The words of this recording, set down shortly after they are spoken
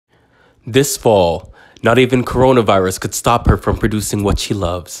This fall, not even coronavirus could stop her from producing what she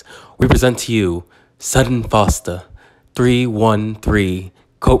loves. We present to you Sudden Fostah, 313,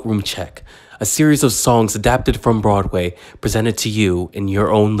 Courtroom Check, a series of songs adapted from Broadway, presented to you in your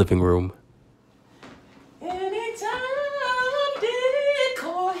own living room.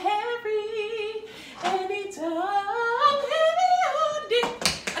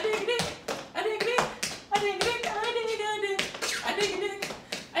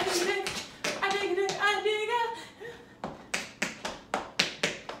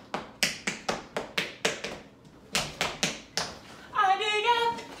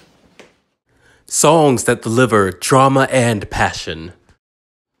 Songs that deliver drama and passion.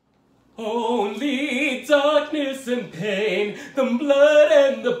 Only darkness and pain, the blood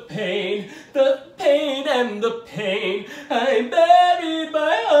and the pain and the pain. I buried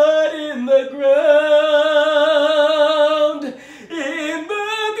my heart in the ground, in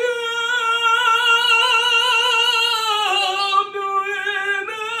the ground. When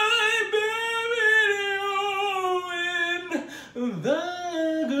I buried you in the ground.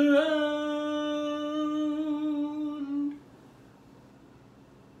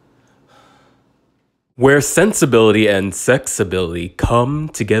 Where sensibility and sexability come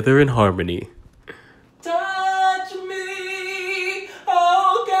together in harmony. Touch me,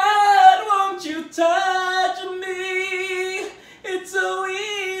 oh God, won't you touch me? It's so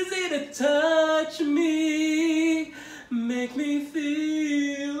easy to touch me, make me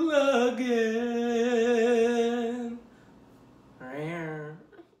feel again.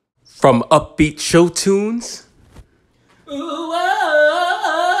 From upbeat show tunes. Ooh,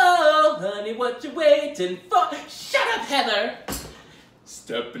 oh, honey, what you waiting for? Shut up, Heather!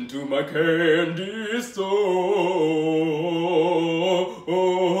 Step into my candy store.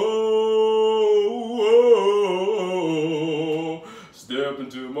 Step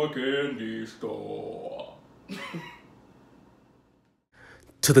into my candy store.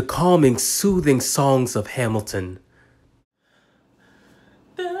 To the calming, soothing songs of Hamilton.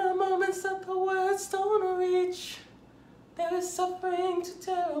 There are moments that the words don't reach. There is suffering too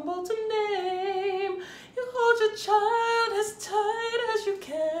terrible to name. You hold your child as tight as you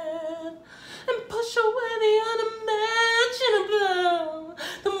can and push away the unimaginable.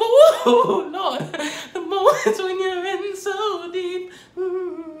 The moments when you're in so deep.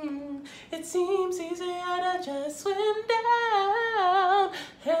 It seems easy and I just went down.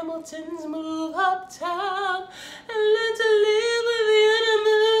 Hamilton's move uptown and learn to live with the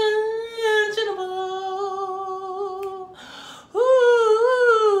unimaginable. Ooh,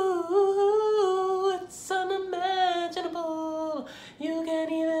 it's unimaginable. You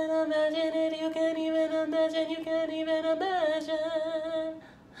can't even imagine it. You can't even imagine. You can't even imagine.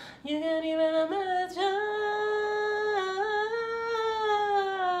 You can't even imagine.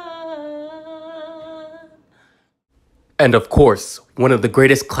 And of course, one of the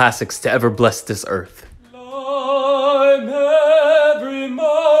greatest classics to ever bless this earth. Climb every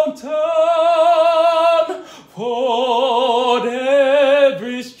mountain, ford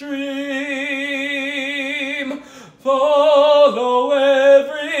every stream, follow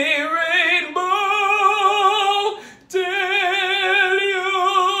every rainbow, till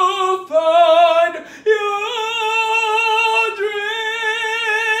you find your dream.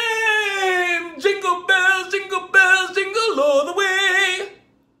 Jingle bells, jingle bells, jingle all the way.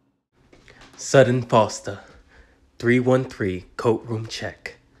 Sudden Fostah, 313, Courtroom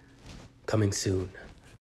Check. Coming soon.